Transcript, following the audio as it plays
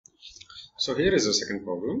So here is the second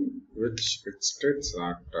problem, which it states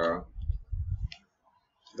that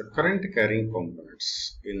the current carrying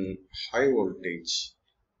components in high voltage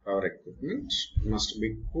power equipment must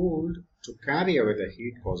be cooled to carry away the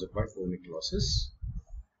heat caused by ohmic losses.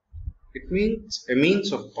 It means a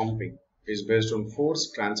means of pumping is based on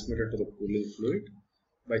force transmitted to the cooling fluid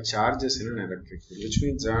by charges in an electric field, which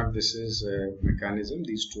means that this is a mechanism.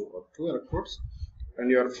 These two electrodes, and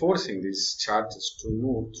you are forcing these charges to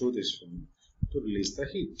move through this film to release the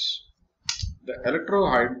heat. The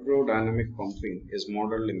electrohydrodynamic pumping is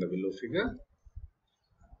modeled in the below figure.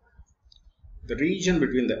 The region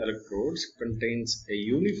between the electrodes contains a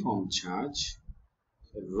uniform charge,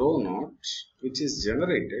 rho naught, which is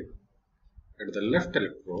generated at the left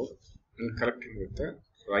electrode and collected with the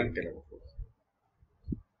right electrode.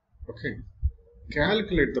 Okay.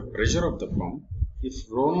 Calculate the pressure of the pump if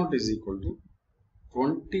rho naught is equal to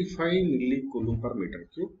 25 millicoulomb per meter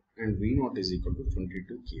cube and V naught is equal to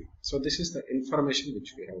 22 kV. So this is the information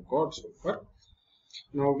which we have got so far.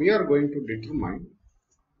 Now we are going to determine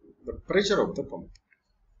the pressure of the pump.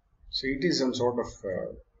 So it is some sort of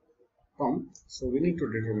pump, so we need to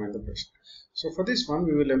determine the pressure. So for this one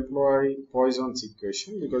we will employ Poisson's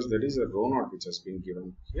equation because there is a rho naught which has been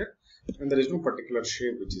given here and there is no particular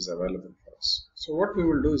shape which is available for us. So what we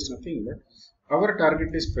will do is nothing but our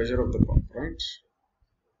target is pressure of the pump, right?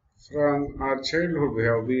 From our childhood we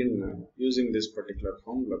have been using this particular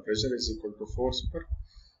formula. Pressure is equal to force per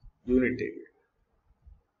unit area.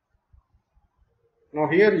 Now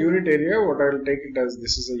here unit area, what I will take it as,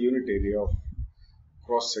 this is a unit area of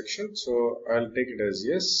cross section, so I will take it as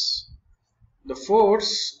yes. The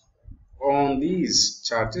force on these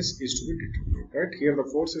charges is to be determined, right? Here the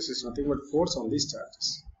forces is nothing but force on these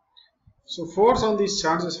charges. So force on these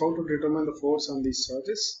charges, how to determine the force on these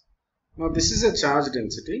charges? Now this is a charge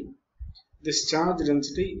density. This charge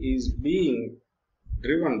density is being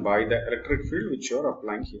driven by the electric field which you are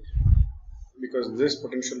applying here, because this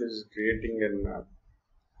potential is creating an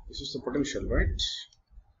this is the potential, right?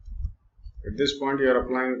 At this point you are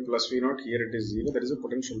applying plus V naught, here it is 0, there is a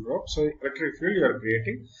potential drop. So electric field you are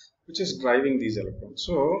creating which is driving these electrons.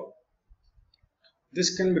 So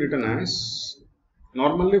this can be written as,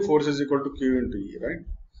 normally force is equal to Q into E, right?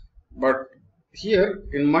 But here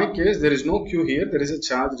in my case there is no Q here, there is a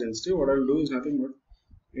charge density. What I will do is nothing but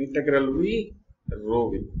integral V rho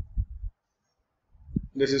V.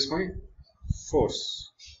 This is my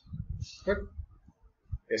force. But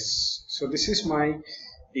yes, so this is my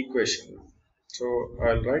equation now. So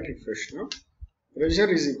I will write it fresh now. Pressure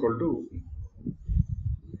is equal to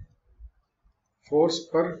force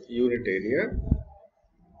per unit area.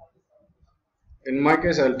 In my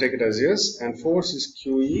case I will take it as yes, and force is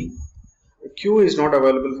QE. Q is not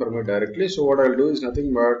available for me directly, so what I will do is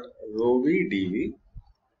nothing but rho V dV.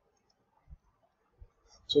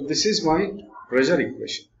 So this is my pressure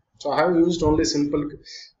equation. So I have used only simple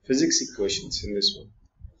physics equations in this one.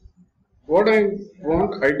 What I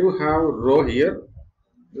want, I do have rho here.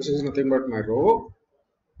 This is nothing but my rho.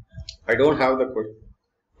 I don't have the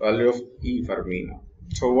value of E for me now.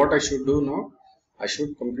 So what I should do now, I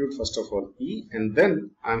should compute first of all E and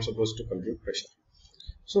then I am supposed to compute pressure.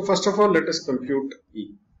 So first of all let us compute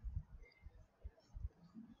E.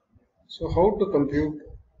 So how to compute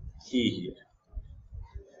E here?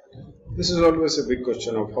 This is always a big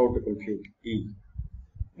question of how to compute E.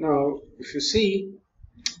 Now if you see,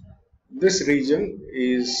 this region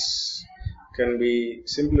can be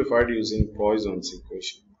simplified using Poisson's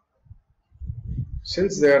equation.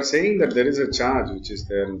 Since they are saying that there is a charge which is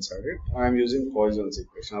there inside it, I am using Poisson's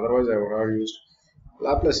equation. Otherwise I would have used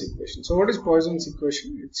Laplace equation. So what is Poisson's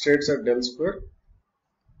equation? It states that del square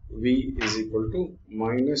V is equal to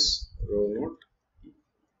minus rho naught E.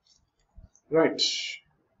 Right.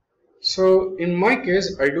 So in my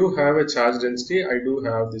case I do have a charge density, I do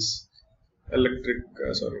have this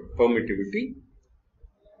permittivity,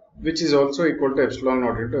 which is also equal to epsilon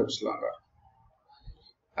naught into epsilon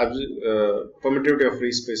r. Permittivity of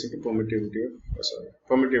free space into permittivity of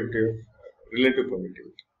relative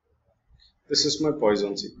permittivity. This is my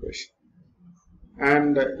Poisson's equation.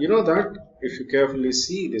 And you know that if you carefully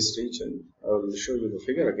see this region, I will show you the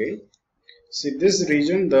figure again. See this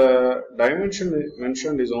region, the dimension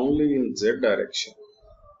mentioned is only in z direction.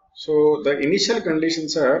 So the initial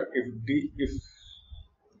conditions are, if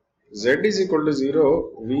z is equal to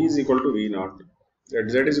 0, V is equal to V naught. At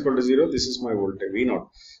z is equal to 0, this is my voltage V naught,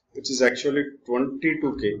 which is actually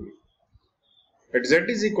 22 kV. At z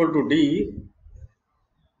is equal to D,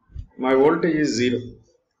 my voltage is 0.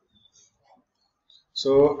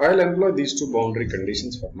 So I will employ these two boundary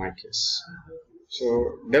conditions for my case.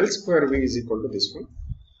 So del square V is equal to this one.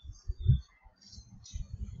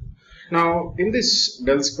 Now in this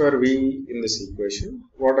del square V in this equation,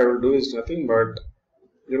 what I will do is nothing but,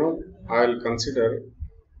 I will consider,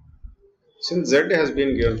 since Z has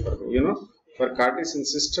been given for me, for Cartesian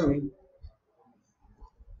system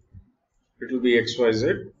it will be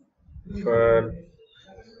XYZ, for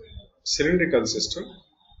cylindrical system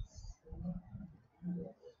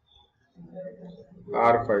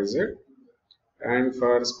R phi Z, and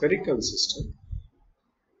for spherical system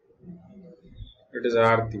it is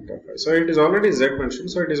R theta phi. So it is already Z mentioned,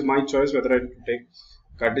 so it is my choice whether I take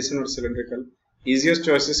Cartesian or cylindrical. Easiest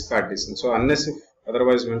choice is Cartesian. So unless if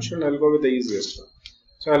otherwise mentioned, I will go with the easiest one.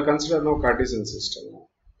 So I will consider now Cartesian system.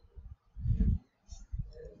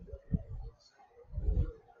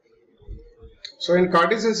 So in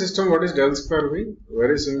Cartesian system, what is del square V?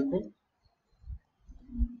 Very simple.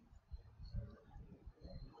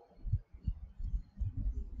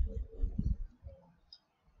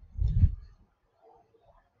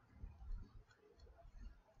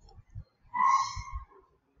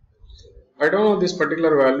 I don't know this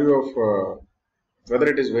particular value of whether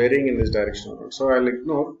it is varying in this direction or not. So I'll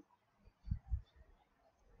ignore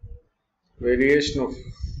variation of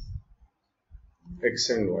x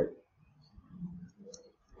and y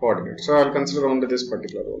coordinate. So I'll consider only this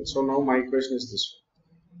particular one. So now my equation is this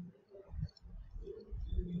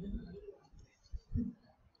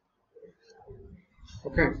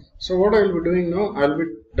one. Okay. So what I will be doing now, I will be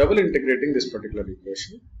double integrating this particular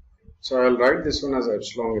equation. So I will write this one as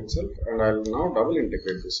epsilon itself, and I will now double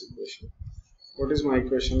integrate this equation. What is my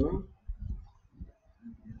equation now?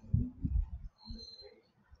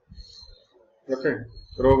 Okay,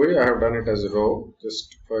 rho V, I have done it as rho,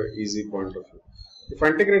 just for easy point of view. If I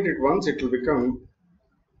integrate it once, it will become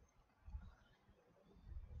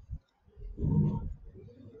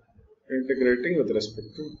integrating with respect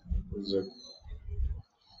to Z.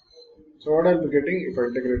 So what I will be getting if I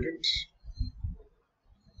integrate it?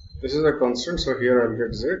 This is a constant, so here I will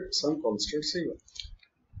get Z, some constant C1.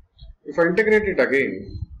 If I integrate it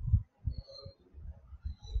again,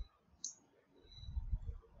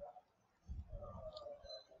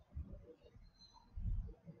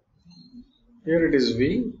 here it is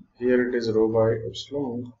V, here it is rho by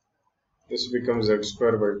epsilon, this becomes Z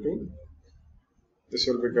square by 2, this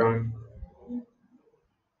will become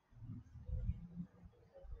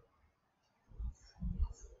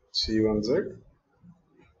C1Z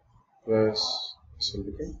plus this will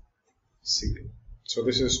become C2. So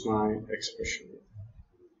this is my expression.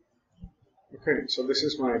 Okay, so this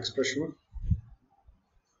is my expression of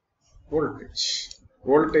voltage.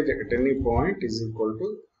 Voltage at any point is equal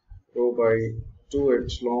to rho by 2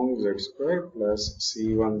 epsilon Z square plus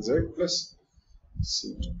C1Z plus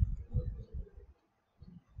C2.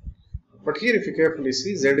 But here if you carefully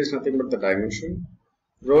see, Z is nothing but the dimension,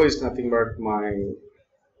 rho is nothing but my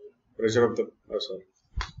pressure of the,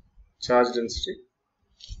 charge density.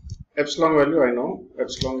 Epsilon value I know,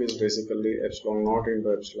 epsilon is basically epsilon naught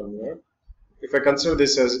into epsilon naught. If I consider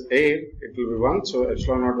this as A, it will be 1, so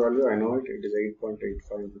epsilon naught value I know it, it is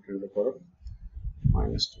 8.85 into 10 to the power of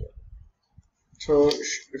minus 12. So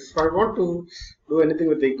if I want to do anything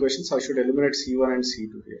with the equations, I should eliminate C1 and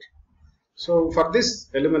C2 here. So for this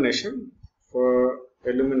elimination,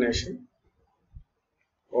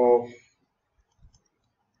 of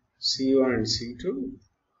C1 and C2,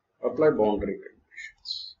 apply boundary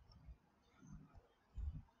conditions.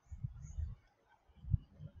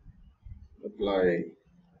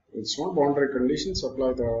 It's not boundary conditions,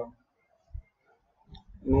 apply the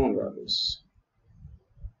known values.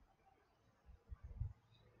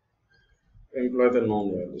 Employ the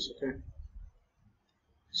known values, okay.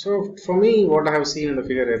 So for me, what I have seen in the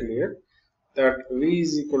figure earlier, that V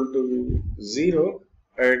is equal to 0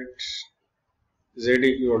 at Z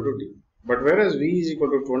equal to D. But whereas V is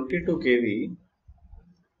equal to 22 kV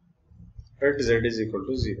at Z is equal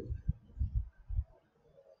to 0.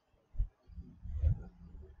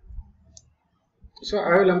 So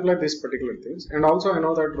I will employ these particular things, and also I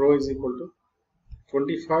know that rho is equal to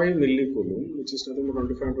 25 millicoulomb, which is nothing but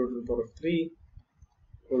 25 to the power of 3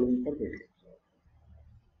 coulomb per meter.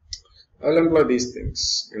 I will employ these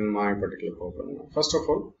things in my particular problem. First of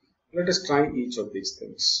all, let us try each of these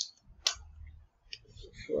things.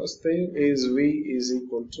 First thing is V is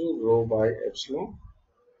equal to rho by epsilon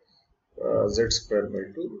Z squared by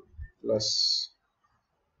 2 plus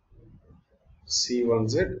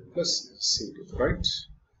C1Z plus C2, right?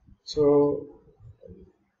 So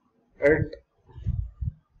at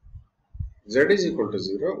Z is equal to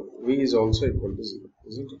 0, V is also equal to 0,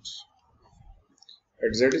 isn't it?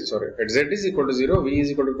 At Z is equal to 0, V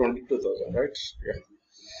is equal to 22,000, right? Yeah.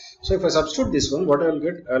 So if I substitute this one, what I will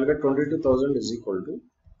get? I will get 22,000 is equal to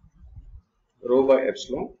rho by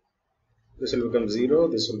epsilon. This will become 0,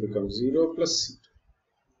 this will become 0 plus C2.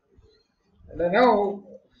 And now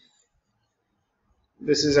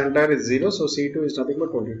this is entire is 0, so C2 is nothing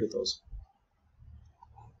but 22,000.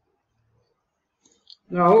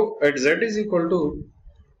 Now at Z is equal to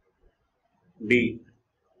D,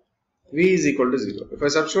 V is equal to 0. If I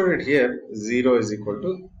substitute it here, 0 is equal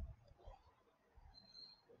to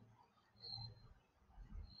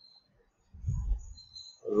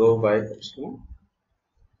rho by epsilon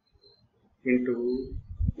into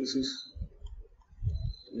this is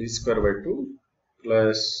d square by 2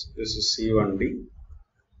 plus this is C1D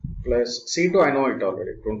plus C2, I know it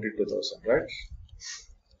already, 22,000, right?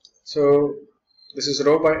 So this is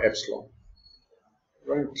rho by epsilon,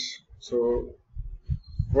 right? So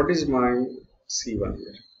what is my C1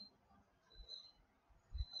 here?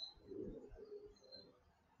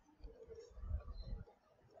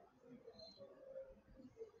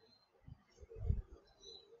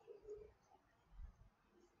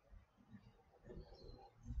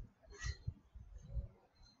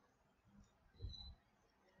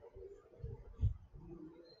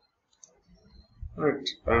 Right,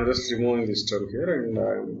 I am just removing this term here and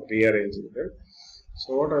I am rearranging them.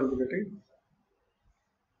 So what I will be getting?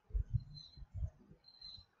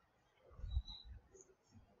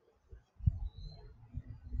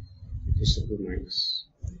 This will be minus.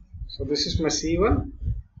 So this is my C1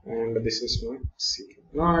 and this is my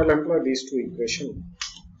C2. Now I will employ these two equations,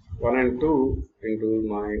 1 and 2, into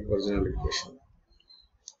my original equation.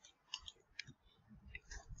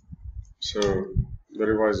 So the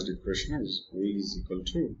revised equation is V is equal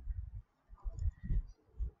to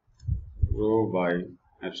rho by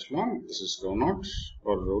epsilon, this is rho naught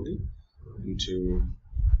or rho d, into,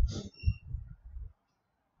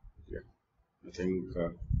 I think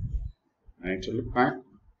I need to look back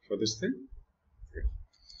for this thing.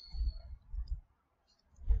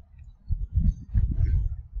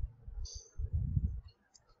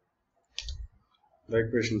 The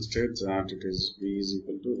equation states that it is V is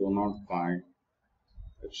equal to rho naught by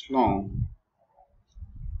epsilon,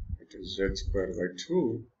 it is Z square by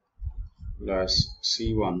 2 plus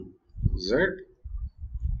C1 Z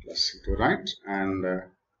plus C2, right? And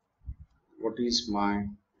what is my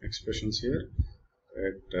expressions here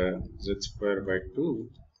at Z square by 2?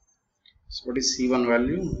 So what is C1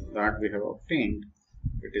 value that we have obtained?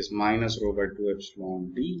 It is minus rho by 2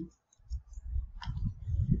 epsilon D.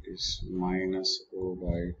 It is minus rho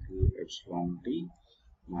by 2 epsilon D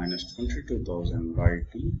minus 22,000 by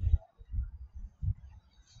D,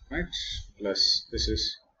 right? Plus this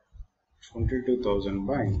is 22,000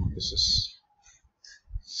 by this is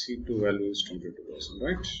C2 value is 22,000,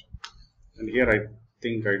 right? And here I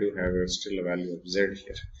think I do have still a value of Z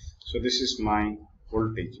here. So this is my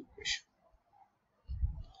voltage equation.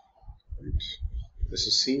 Right. This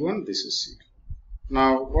is C1, this is C2.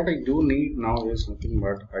 Now what I do need now is nothing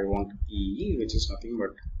but I want E, which is nothing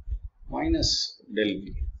but minus del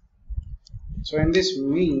V. So in this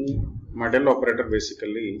my del operator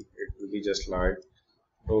basically it will be just like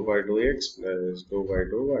dou by dou x plus dou by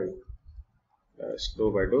dou y plus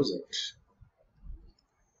dou by dou z,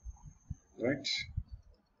 right?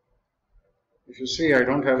 If you see, I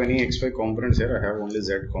don't have any xy components here, I have only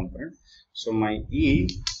z component. So my E,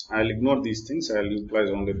 I will ignore these things, I will utilize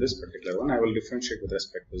only this particular one. I will differentiate with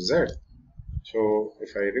respect to z. So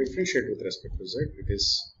if I differentiate with respect to z, it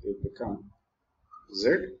will become z,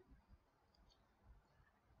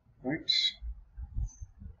 right,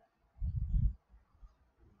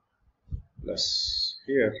 plus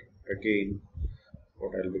here again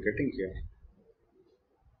what I will be getting here,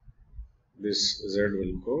 this z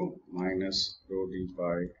will go minus rho d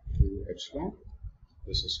by 2 epsilon,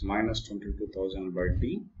 this is minus 22,000 by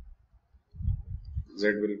d, z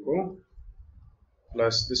will go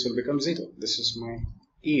plus this will become 0. This is my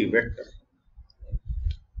E vector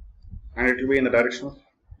and it will be in the direction of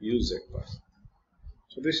uz bar.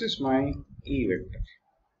 So this is my E vector.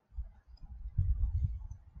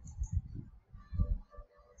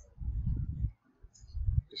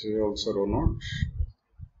 This is also rho naught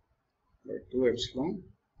by 2 epsilon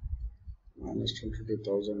minus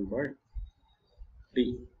 22,000 by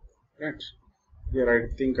d, right? Here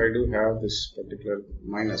I think I do have this particular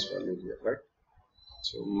minus value here, right?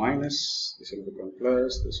 So minus, this will become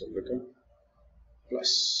plus, this will become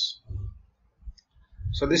plus.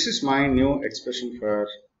 So this is my new expression for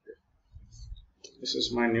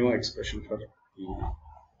E.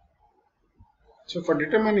 So for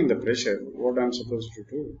determining the pressure, what I am supposed to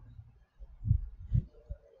do?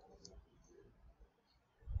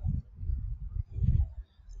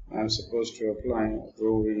 I am supposed to apply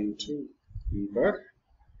rho V into E bar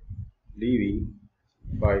dV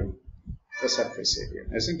by the surface area,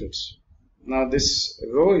 isn't it? Now this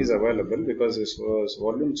rho is available because this was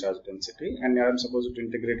volume charge density, and I am supposed to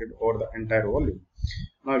integrate it over the entire volume.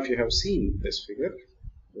 Now if you have seen this figure,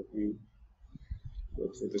 let me go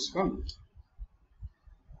through this one.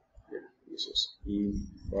 This is E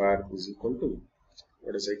bar is equal to,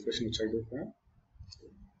 what is the equation which I do have?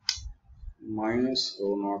 Minus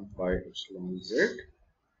rho naught by epsilon z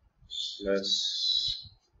plus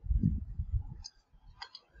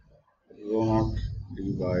rho naught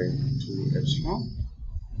d by 2 epsilon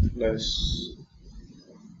plus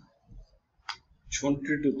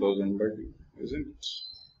 22,000 by d, isn't it?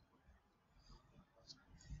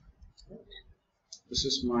 This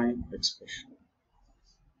is my expression.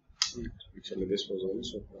 Actually, this was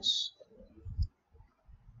also plus.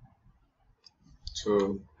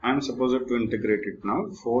 So I am supposed to integrate it now.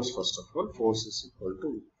 Force, first of all, force is equal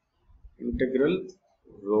to integral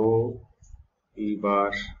rho E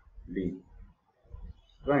bar d.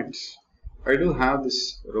 Right. I do have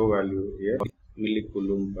this rho value here,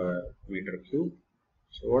 millicoulomb per meter cube.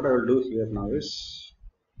 So what I will do here now is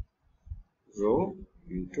rho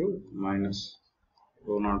into minus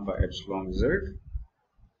rho naught by epsilon z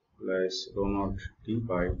plus rho naught d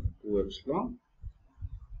by 2 epsilon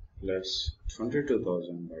plus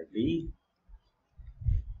 22,000 by d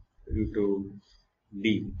into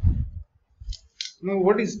d. Now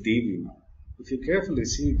what is dV now? If you carefully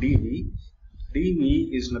see dV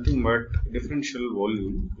is nothing but differential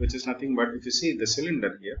volume, which is nothing but, if you see the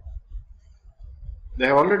cylinder here, they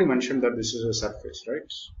have already mentioned that this is a surface,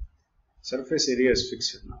 right? Surface area is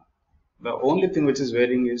fixed now. The only thing which is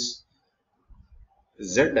varying is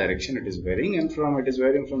z direction, it is varying, and it is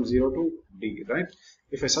varying from 0 to d, right?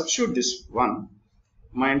 If I substitute this one,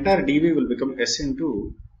 my entire dV will become s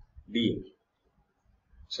into dl.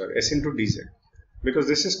 Sorry, s into dz, because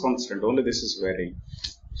this is constant, only this is varying.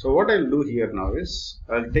 So what I'll do here now is,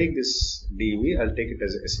 I'll take this dV, I'll take it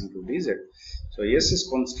as s into dz. So s is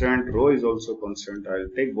constant, rho is also constant, I'll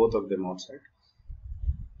take both of them outside.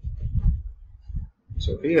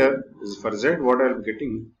 So here is for z, what I'll be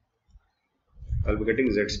getting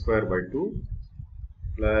z square by 2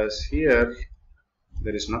 plus here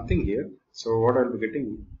there is nothing here, so what I'll be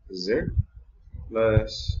getting z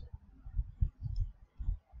plus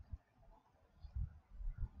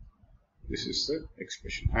this is the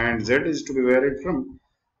expression, and z is to be varied from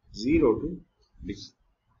 0 to d.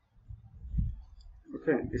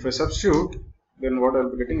 Okay, if I substitute, then what I'll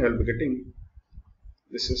be getting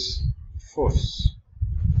this is force.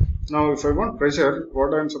 Now if I want pressure,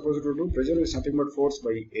 what I am supposed to do, pressure is nothing but force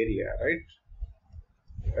by area, right?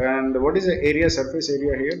 And what is the area, surface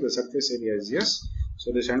area here? The surface area is S.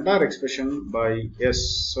 So this entire expression by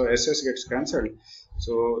S, so SS gets cancelled.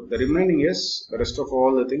 So the remaining S, the rest of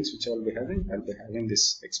all the things which I'll be having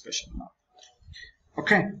this expression now.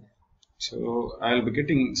 Okay, so I'll be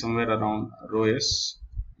getting somewhere around rho S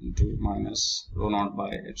into minus rho naught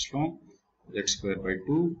by epsilon z square by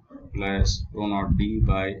 2 plus rho naught d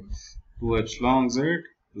by 2 epsilon z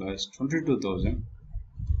plus 22,000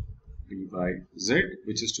 d by z,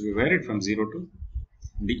 which is to be varied from 0 to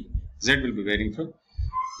d. Z will be varying from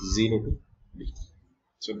 0 to d.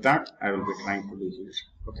 So that I will be trying to do here.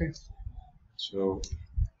 Okay. So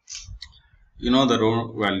you know the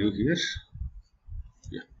rho value here.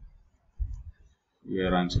 Yeah.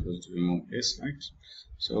 Here I am supposed to remove s, right?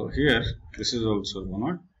 So here this is also rho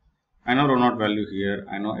naught. I know rho naught value here,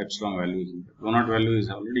 I know epsilon value here. Rho naught value is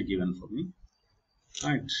already given for me,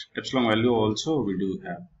 right? Epsilon value also we do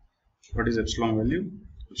have. What is epsilon value?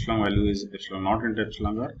 Epsilon value is epsilon naught into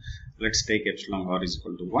epsilon r. Let's take epsilon r is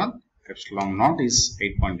equal to 1. Epsilon naught is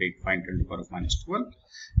 8.85 10 to the power of minus 12.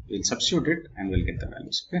 We'll substitute it and we'll get the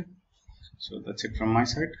values. Okay. So that's it from my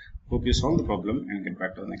side. Hope you solve the problem and get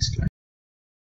back to the next class.